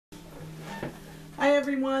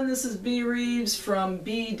everyone, this is Bea Reeves from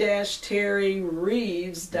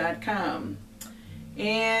Bea-Terry-Reeves.com,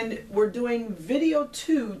 and we're doing video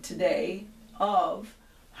 2 today of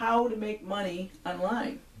how to make money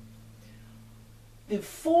online. The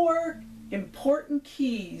 4 important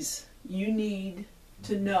keys you need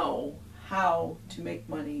to know how to make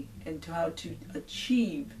money and how to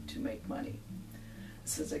achieve to make money.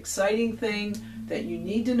 This is an exciting thing that you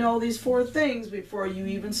need to know these 4 things before you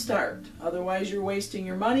even start. Otherwise you're wasting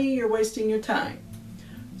your money, you're wasting your time.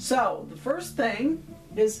 So the first thing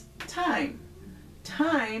is time.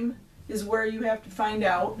 Time is where you have to find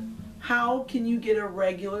out how can you get a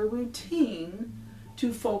regular routine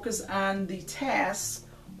to focus on the tasks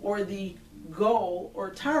or the goal or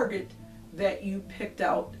target that you picked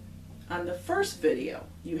out on the first video.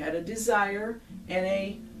 You had a desire and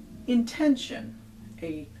a intention.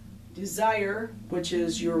 A desire, which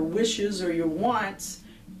is your wishes or your wants,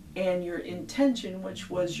 and your intention, which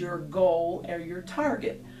was your goal or your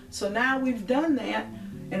target. So now we've done that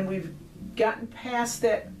and we've gotten past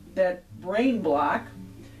that brain block,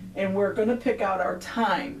 and we're going to pick out our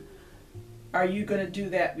time. Are you going to do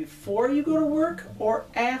that before you go to work or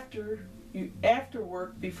after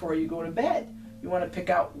work before you go to bed? You want to pick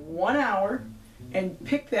out 1 hour and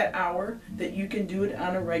pick that hour that you can do it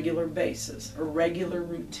on a regular basis, a regular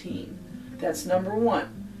routine. That's number 1.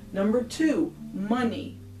 Number 2,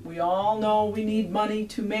 money. We all know we need money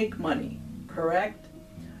to make money, correct?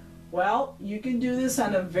 Well, you can do this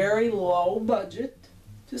on a very low budget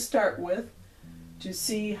to start with to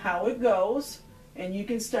see how it goes, and you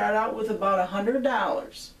can start out with about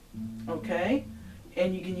 $100, okay?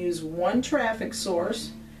 And you can use 1 traffic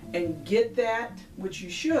source and get that, which you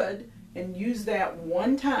should, and use that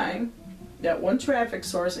one time, that 1 traffic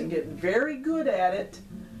source, and get very good at it,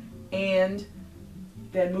 and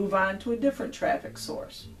then move on to a different traffic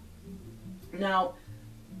source. Now,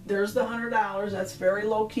 there's the $100. That's very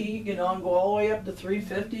low key, you know, and go all the way up to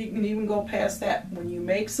 $350. You can even go past that. When you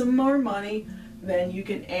make some more money, then you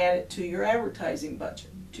can add it to your advertising budget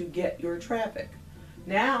to get your traffic.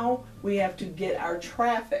 Now we have to get our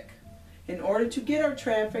traffic. In order to get our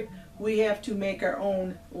traffic, we have to make our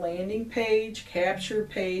own landing page, capture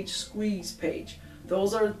page, squeeze page.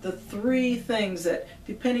 Those are the 3 things that,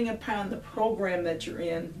 depending upon the program that you're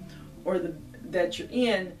in or that you're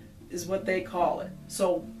in, is what they call it.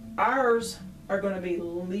 So ours are going to be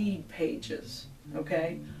lead pages,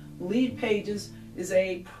 okay? Lead pages is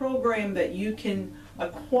a program that you can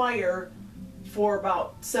acquire for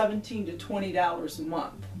about $17 to $20 a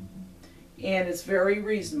month. And it's very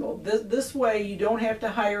reasonable. This way you don't have to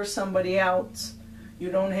hire somebody else. You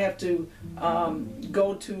don't have to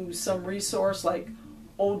go to some resource like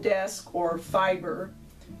Odesk or Fiverr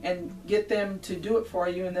and get them to do it for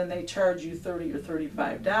you, and then they charge you $30 or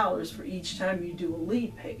 $35 for each time you do a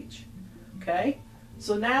lead page. Okay?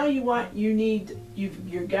 So now you're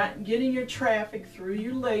getting your traffic through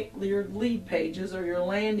your lead pages or your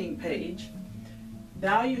landing page.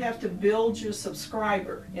 Now you have to build your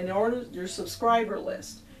subscriber your subscriber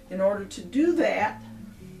list. In order to do that,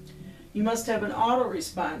 you must have an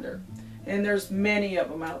autoresponder, and there's many of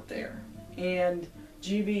them out there. And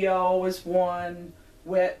GVO is one.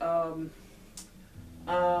 Aweber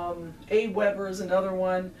is another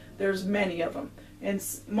one. There's many of them, and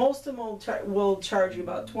most of them will charge you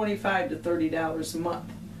about $25 to $30 a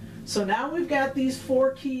month. So now we've got these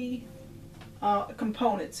 4 key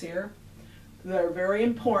components here that are very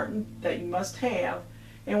important that you must have,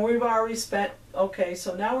 and we've already spent, okay,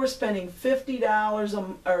 so now we're spending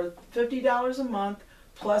 $50 a month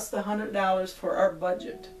plus the $100 for our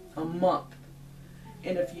budget a month.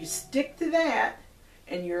 And if you stick to that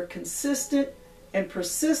and you're consistent and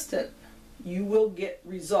persistent, you will get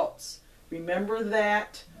results. Remember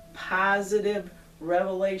that positive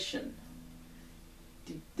revelation.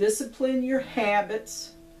 Discipline your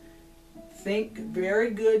habits. Think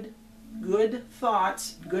very good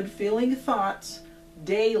thoughts, good feeling thoughts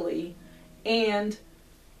daily, and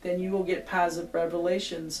then you will get positive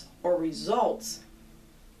revelations or results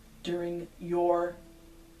during your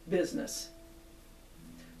business.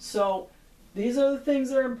 So these are the things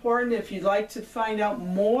that are important. If you'd like to find out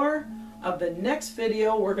more of the next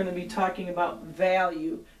video, we're going to be talking about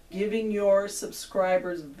value, giving your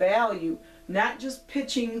subscribers value, not just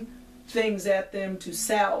pitching things at them to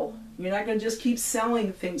sell. You're not going to just keep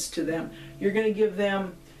selling things to them. You're going to give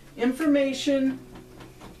them information,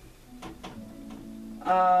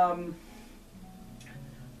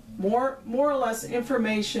 more or less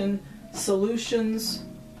information, solutions.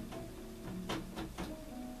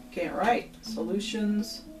 Can't write.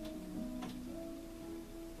 Solutions,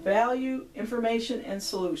 value, information, and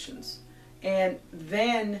solutions. and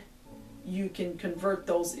then you can convert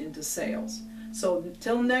those into sales. So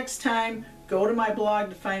until next time, go to my blog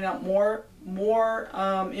to find out more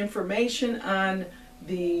information on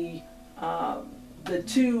the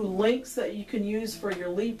 2 links that you can use for your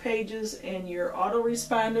lead pages and your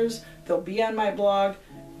autoresponders. They'll be on my blog,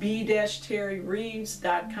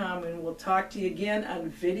 Bea-Terryreeves.com, and we'll talk to you again on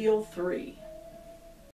video 3.